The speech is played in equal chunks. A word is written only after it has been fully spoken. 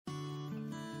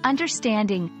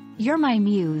Understanding, You're My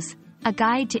Muse, a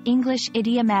guide to English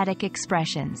idiomatic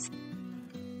expressions.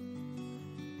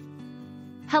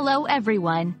 Hello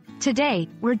everyone. Today,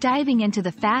 we're diving into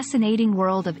the fascinating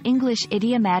world of English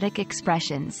idiomatic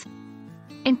expressions.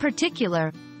 In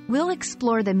particular, we'll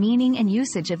explore the meaning and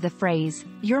usage of the phrase,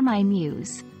 "You're my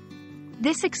muse."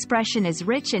 This expression is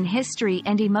rich in history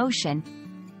and emotion,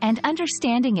 and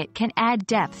understanding it can add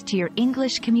depth to your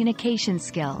English communication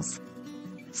skills.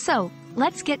 So,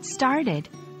 let's get started.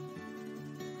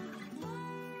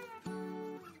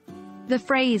 The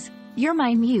phrase, "You're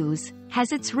my muse,"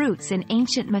 has its roots in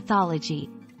ancient mythology.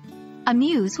 A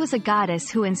muse was a goddess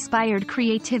who inspired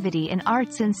creativity in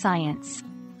arts and science.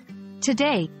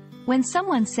 Today, when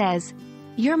someone says,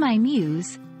 "You're my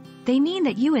muse," they mean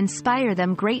that you inspire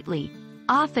them greatly,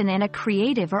 often in a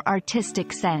creative or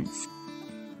artistic sense.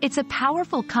 It's a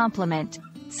powerful compliment,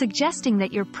 suggesting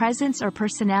that your presence or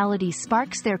personality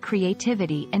sparks their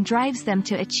creativity and drives them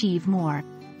to achieve more.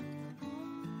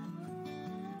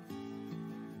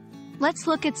 Let's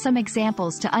look at some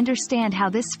examples to understand how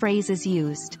this phrase is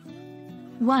used.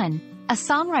 1. A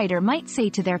songwriter might say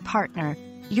to their partner,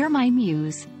 "You're my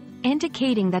muse,"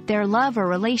 indicating that their love or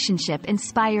relationship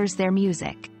inspires their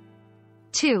music.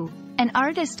 2. An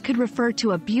artist could refer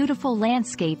to a beautiful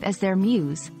landscape as their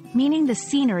muse, meaning the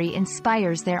scenery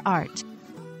inspires their art.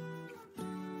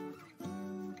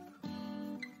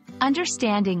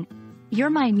 Understanding, "You're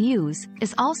my muse,"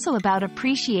 is also about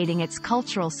appreciating its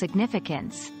cultural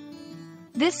significance.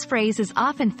 This phrase is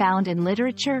often found in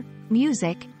literature,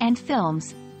 music, and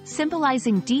films,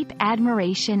 symbolizing deep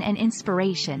admiration and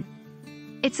inspiration.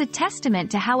 It's a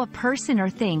testament to how a person or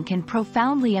thing can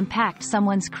profoundly impact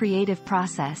someone's creative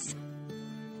process.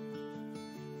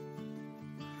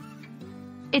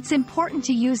 It's important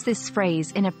to use this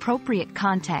phrase in appropriate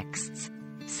contexts.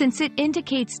 Since it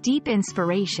indicates deep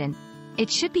inspiration, it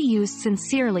should be used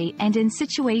sincerely and in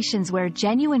situations where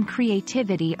genuine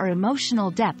creativity or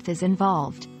emotional depth is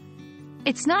involved.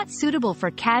 It's not suitable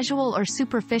for casual or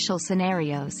superficial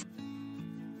scenarios.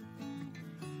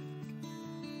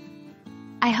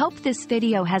 I hope this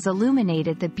video has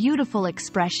illuminated the beautiful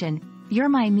expression, "You're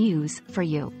my muse," for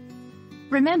you.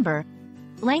 Remember,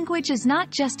 language is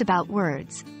not just about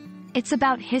words. It's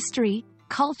about history,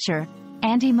 culture,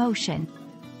 and emotion.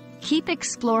 Keep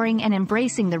exploring and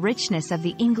embracing the richness of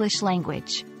the English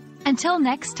language. Until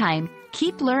next time,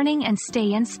 keep learning and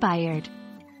stay inspired.